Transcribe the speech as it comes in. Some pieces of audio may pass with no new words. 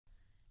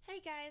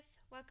Hey guys,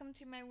 welcome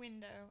to my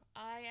window.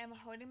 I am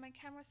holding my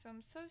camera, so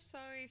I'm so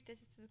sorry if this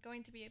is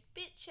going to be a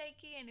bit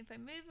shaky, and if I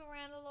move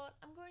around a lot,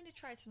 I'm going to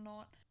try to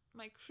not.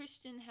 My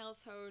Christian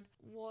household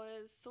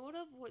was sort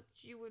of what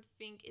you would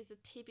think is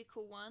a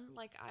typical one.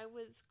 Like, I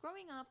was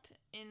growing up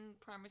in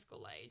primary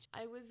school age.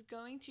 I was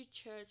going to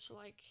church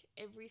like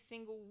every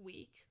single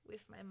week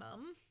with my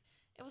mum.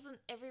 It wasn't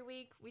every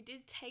week. We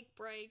did take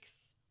breaks.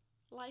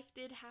 Life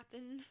did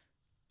happen.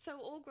 So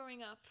all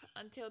growing up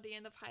until the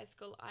end of high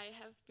school, I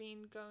have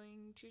been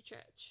going to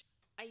church.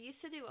 I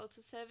used to do auto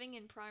serving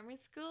in primary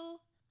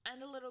school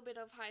and a little bit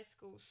of high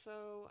school.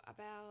 So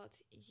about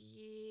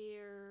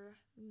year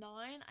 9,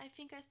 I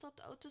think I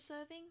stopped auto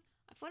serving.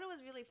 I thought it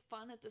was really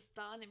fun at the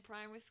start in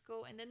primary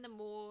school, and then the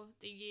more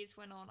the years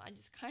went on, I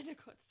just kind of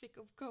got sick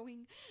of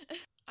going.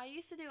 I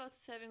used to do auto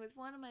serving with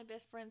one of my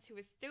best friends who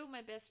is still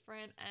my best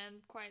friend, and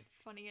quite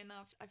funny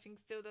enough, I think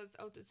still does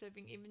auto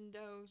serving even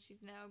though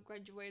she's now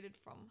graduated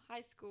from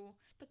high school.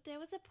 But there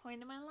was a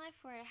point in my life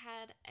where I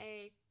had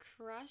a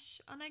crush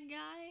on a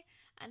guy,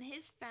 and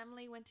his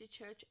family went to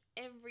church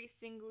every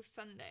single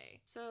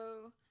Sunday.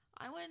 So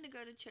I wanted to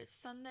go to church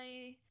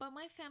Sunday, but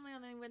my family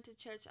only went to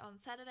church on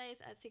Saturdays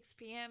at 6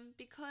 p.m.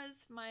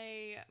 because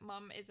my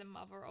mum is a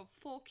mother of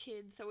 4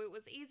 kids, so it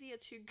was easier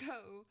to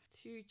go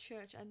to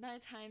church at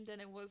night time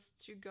than it was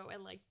to go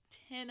at like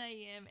 10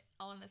 a.m.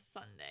 on a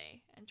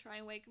Sunday and try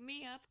and wake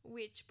me up,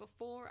 which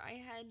before I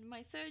had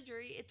my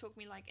surgery, it took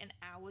me like an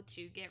hour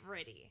to get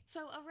ready.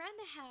 So around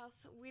the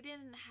house, we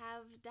didn't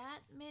have that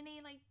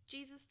many like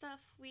Jesus stuff.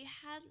 We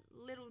had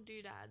little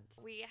doodads.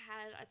 We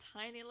had a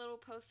tiny little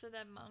poster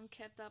that mum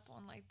kept up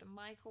on like the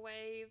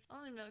microwave. I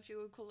don't even know if you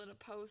would call it a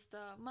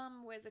poster.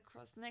 Mum wears a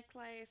cross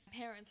necklace.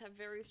 Parents have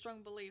very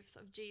strong beliefs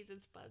of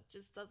Jesus, but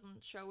just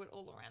doesn't show it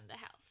all around the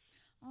house.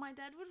 My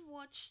dad would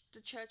watch the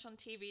church on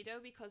TV though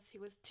because he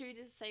was too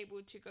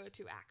disabled to go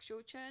to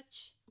actual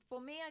church. For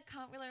me, I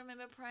can't really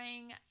remember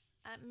praying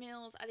at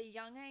meals at a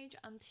young age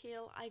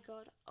until I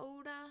got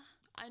older.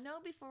 I know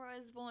before I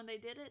was born they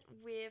did it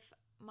with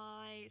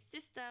my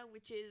sister,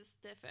 which is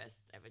their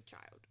first ever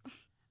child.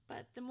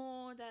 But the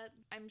more that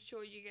I'm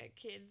sure you get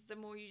kids, the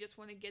more you just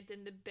want to get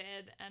them to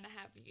bed and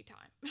have you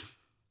time.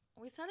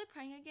 We started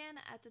praying again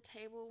at the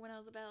table when I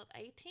was about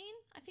 18,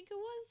 I think it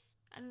was.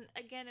 And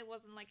again, it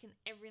wasn't like an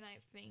every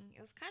night thing.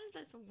 It was kind of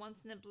like a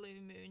once in a blue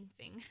moon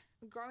thing.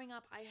 Growing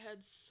up, I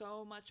heard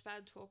so much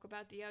bad talk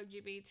about the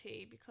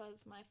LGBT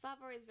because my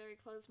father is very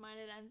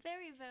close-minded and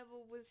very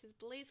verbal with his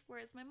beliefs,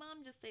 whereas my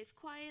mom just stays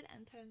quiet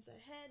and turns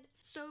her head.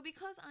 So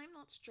because I'm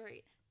not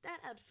straight, that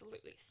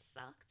absolutely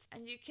sucked.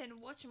 And you can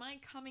watch my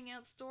coming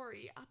out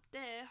story up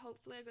there.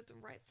 Hopefully I got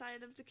the right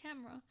side of the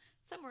camera.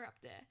 Somewhere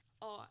up there.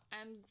 Oh,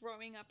 and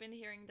growing up and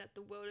hearing that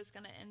the world is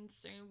gonna end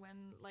soon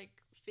when like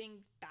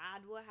things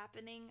bad were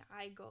happening,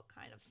 I got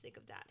kind of sick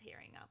of that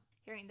hearing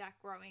that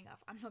growing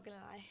up, I'm not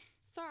gonna lie.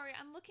 Sorry,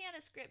 I'm looking at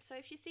a script, so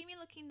if you see me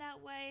looking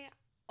that way,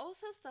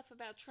 also stuff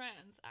about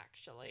trans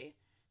actually.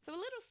 So a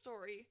little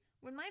story.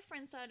 When my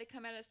friends started to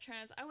come out as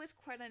trans, I was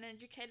quite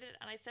uneducated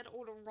and I said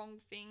all the wrong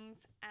things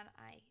and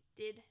I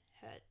did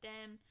hurt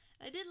them.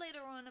 I did later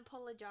on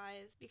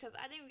apologize because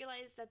I didn't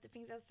realize that the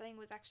things I was saying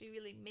was actually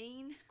really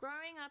mean.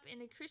 Growing up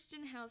in a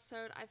Christian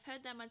household, I've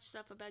heard that much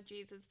stuff about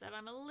Jesus that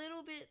I'm a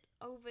little bit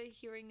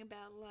overhearing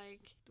about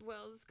like the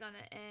world's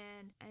gonna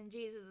end and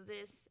Jesus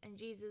this and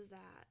Jesus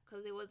that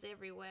because it was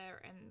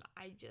everywhere and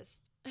I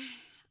just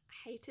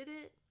hated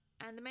it.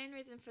 And the main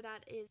reason for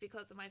that is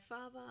because of my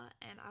father,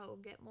 and I will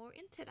get more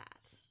into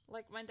that.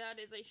 Like, my dad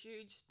is a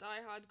huge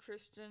diehard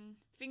Christian.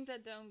 Things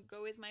that don't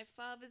go with my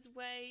father's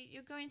way,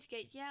 you're going to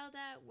get yelled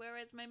at,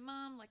 whereas my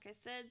mom, like I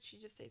said, she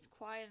just stays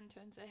quiet and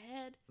turns her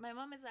head. My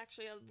mom is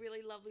actually a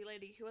really lovely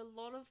lady who a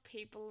lot of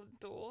people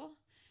adore,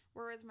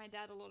 whereas my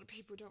dad, a lot of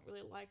people don't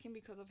really like him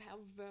because of how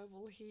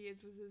verbal he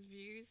is with his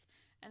views,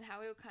 and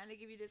how he'll kind of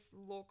give you this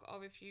look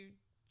of if you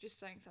just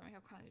saying something,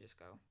 he'll kind of just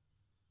go.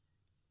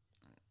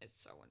 It's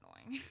so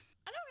annoying.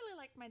 I don't really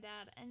like my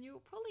dad, and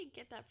you'll probably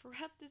get that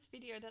throughout this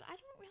video that I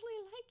don't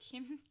really like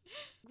him.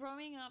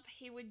 Growing up,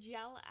 he would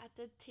yell at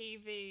the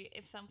TV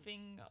if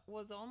something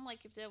was on,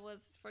 like if there was,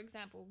 for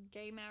example,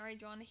 gay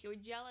marriage on, he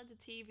would yell at the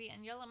TV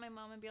and yell at my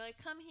mom and be like,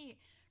 come here,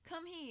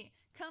 come here,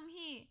 come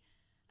here,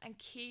 and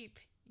keep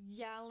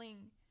yelling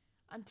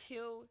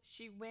until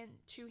she went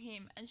to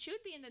him, and she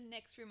would be in the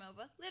next room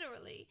over,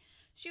 literally.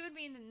 She would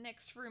be in the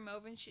next room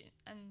over,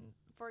 and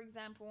for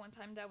example, one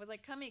time Dad was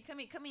like, come here, come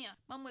here, come here.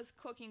 Mom was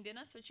cooking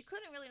dinner, so she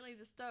couldn't really leave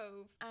the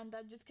stove, and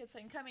Dad just kept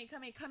saying, come here,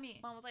 come here, come here.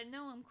 Mom was like,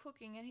 no, I'm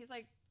cooking, and he's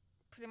like,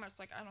 pretty much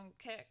like, I don't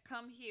care,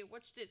 come here,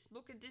 watch this,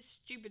 look at this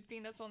stupid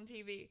thing that's on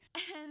TV.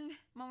 And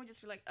Mom would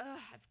just be like, ugh,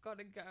 I've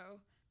gotta go,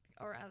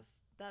 or else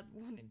Dad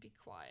wouldn't be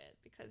quiet,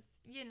 because,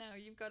 you know,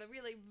 you've got to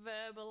really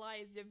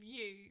verbalize your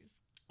views.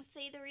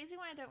 See, the reason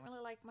why I don't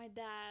really like my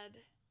dad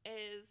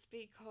is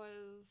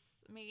because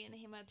me and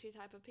him are two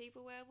type of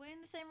people where we're in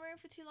the same room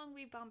for too long,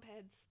 we bump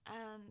heads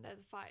and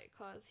there's a fight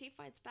because he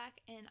fights back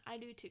and I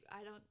do too.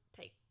 I don't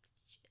take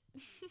shit.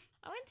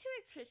 I went to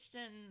a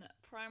Christian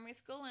primary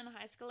school and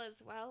high school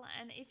as well,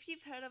 and if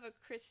you've heard of a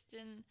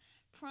Christian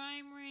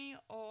primary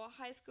or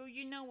high school,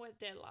 you know what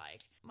they're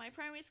like. My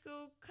primary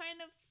school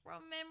kind of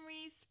from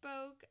memory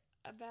spoke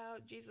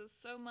about Jesus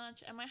so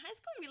much, and my high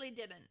school really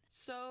didn't.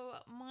 So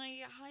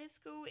my high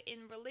school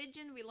in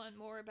religion, we learned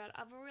more about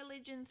other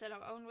religions than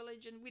our own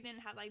religion. We didn't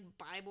have like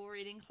Bible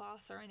reading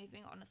class or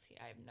anything. Honestly,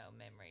 I have no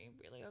memory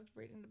really of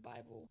reading the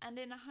Bible. And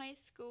in high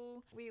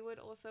school, we would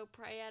also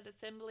pray at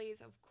assemblies.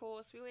 Of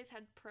course, we always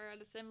had prayer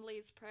at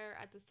assemblies, prayer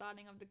at the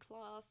starting of the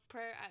class,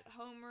 prayer at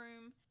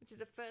homeroom, which is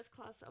the first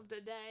class of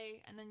the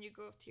day, and then you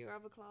go off to your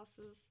other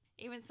classes.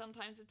 Even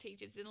sometimes the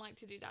teachers didn't like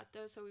to do that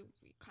though, so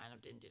we kind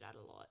of didn't do that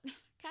a lot.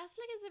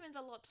 Catholicism is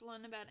a lot to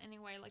learn about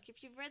anyway. Like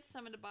if you've read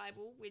some of the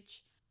Bible,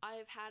 which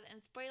I've had,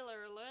 and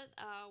spoiler alert,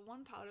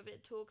 one part of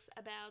it talks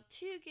about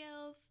two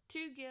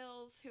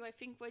girls who I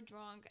think were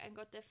drunk and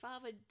got their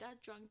father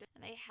that drunk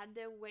and they had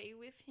their way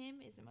with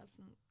him, is the most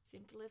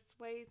simplest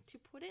way to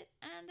put it,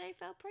 and they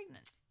fell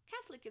pregnant.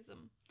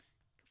 Catholicism.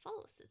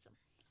 Catholicism.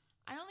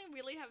 I only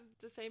really have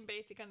the same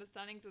basic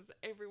understandings as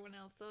everyone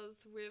else does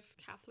with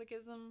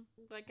Catholicism.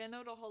 Like, I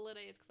know the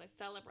holidays because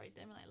I celebrate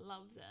them and I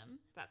love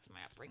them. That's my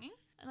upbringing.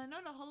 And I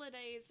know the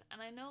holidays,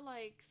 and I know,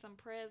 like, some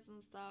prayers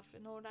and stuff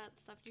and all that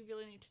stuff you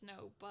really need to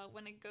know. But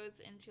when it goes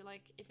into,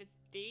 like, if it's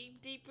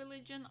deep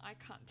religion, I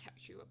can't tell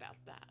you about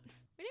that.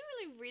 We didn't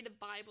really read the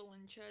Bible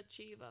in church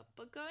either.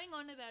 But going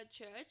on about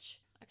church...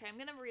 Okay, I'm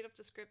gonna read off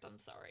the script, I'm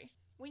sorry.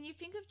 When you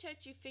think of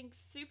church, you think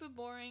super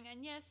boring,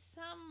 and yes,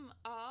 some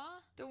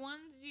are. The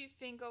ones you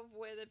think of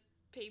where the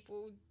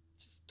people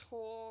just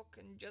talk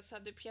and just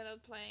have the piano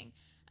playing,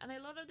 and a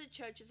lot of the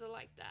churches are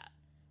like that.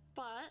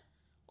 But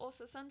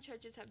also some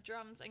churches have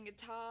drums and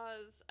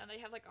guitars, and they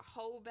have like a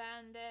whole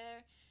band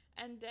there,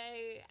 and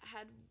they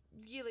had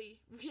really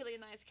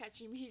nice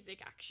catchy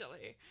music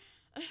actually.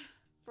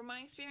 From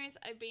my experience,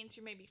 I've been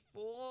to maybe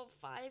 4 or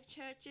 5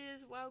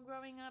 churches while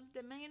growing up.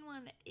 The main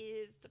one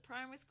is the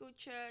primary school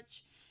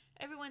church.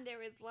 Everyone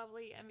there is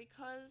lovely, and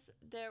because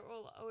they're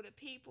all older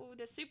people,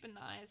 they're super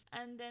nice.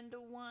 And then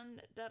the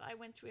one that I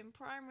went to in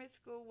primary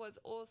school was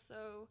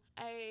also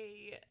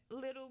a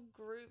little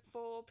group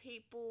for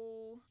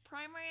people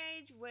primary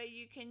age where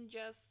you can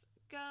just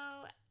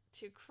go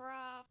to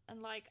craft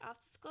and like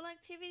after school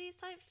activities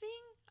type thing.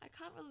 I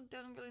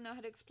don't really know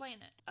how to explain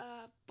it.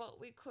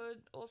 But we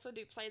could also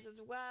do plays as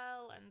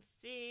well and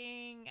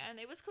sing, and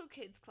it was called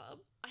Kids Club.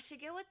 I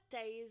forget what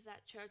days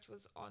that church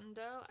was on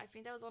though. I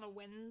think that was on a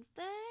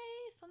Wednesday,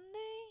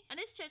 Sunday. And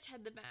this church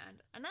had the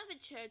band. Another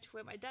church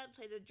where my dad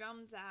played the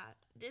drums at.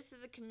 This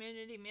is a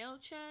community meal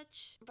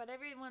church, but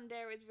everyone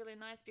there is really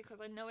nice because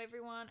I know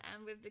everyone,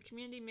 and with the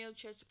community meal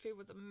church, the food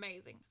was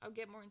amazing. I'll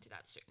get more into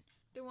that soon.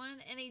 There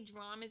weren't any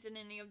dramas in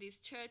any of these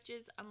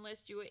churches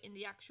unless you were in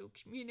the actual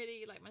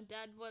community like my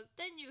dad was.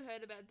 Then you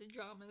heard about the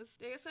dramas.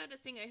 They also had a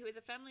singer who is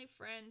a family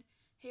friend.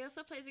 He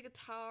also plays the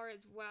guitar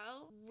as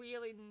well.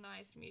 Really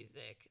nice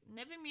music.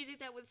 Never music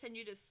that would send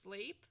you to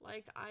sleep.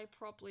 Like, I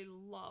properly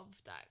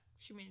loved that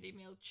community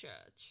meal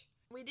church.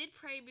 We did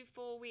pray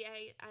before we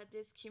ate at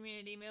this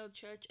community meal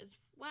church as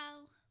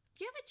well.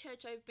 The other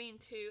church I've been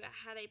to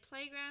had a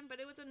playground, but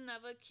it was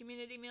another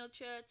community meal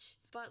church.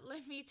 But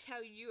let me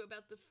tell you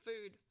about the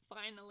food,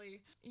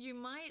 finally. You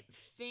might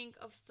think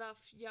of stuff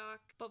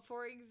yuck, but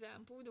for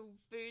example,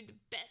 the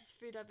best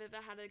food I've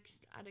ever had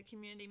at a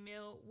community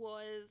meal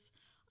was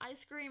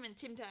ice cream and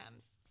Tim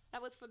Tams.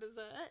 That was for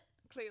dessert,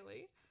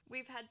 clearly.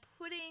 We've had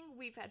pudding,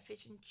 we've had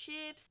fish and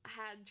chips,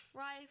 had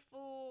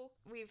trifle,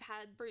 we've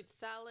had fruit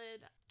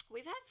salad.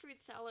 We've had fruit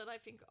salad, I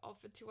think,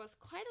 offered to us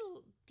quite a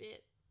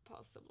bit,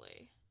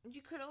 possibly.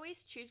 You could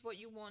always choose what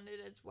you wanted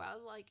as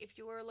well. Like, if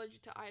you were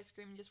allergic to ice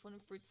cream and just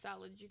wanted fruit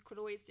salad, you could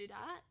always do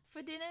that.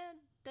 For dinner,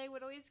 they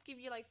would always give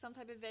you, like, some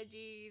type of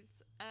veggies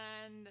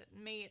and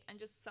meat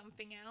and just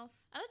something else.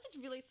 And that just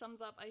really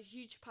sums up a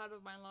huge part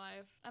of my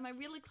life. Am I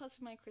really close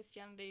with my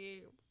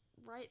Christianity?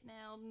 Right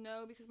now,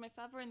 no, because my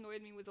father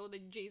annoyed me with all the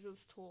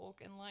Jesus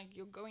talk and like,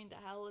 you're going to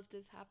hell if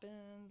this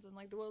happens, and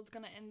like, the world's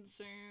gonna end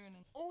soon,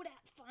 and all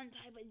that fun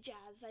type of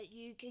jazz that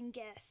you can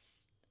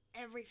guess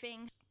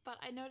everything. But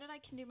I know that I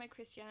can do my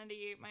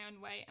Christianity my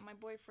own way, and my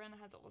boyfriend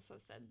has also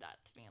said that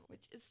to me,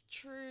 which is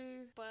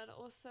true. But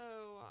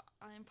also,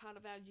 I'm part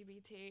of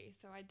LGBT,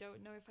 so I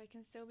don't know if I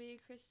can still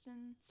be a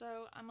Christian.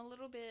 So I'm a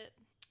little bit,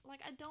 like,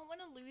 I don't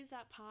want to lose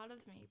that part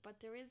of me, but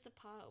there is a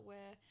part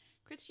where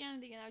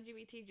Christianity and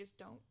LGBT just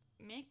don't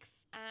mix,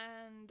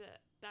 and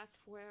that's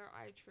where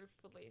I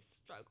truthfully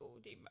struggle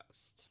the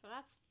most. So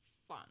that's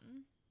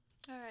fun.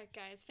 Alright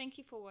guys, thank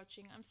you for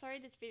watching. I'm sorry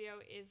this video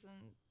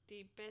isn't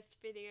the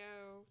best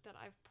video that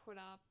I've put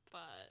up,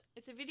 but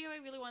it's a video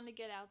I really wanted to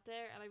get out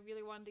there and I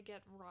really wanted to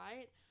get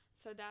right.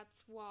 So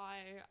that's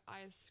why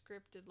I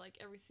scripted like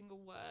every single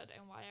word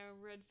and why I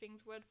read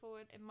things word for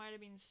word. It might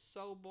have been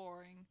so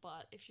boring,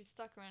 but if you've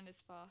stuck around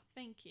this far,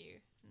 thank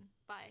you.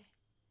 Bye.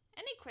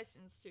 Any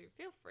questions too,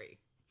 feel free.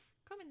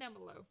 Comment down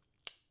below.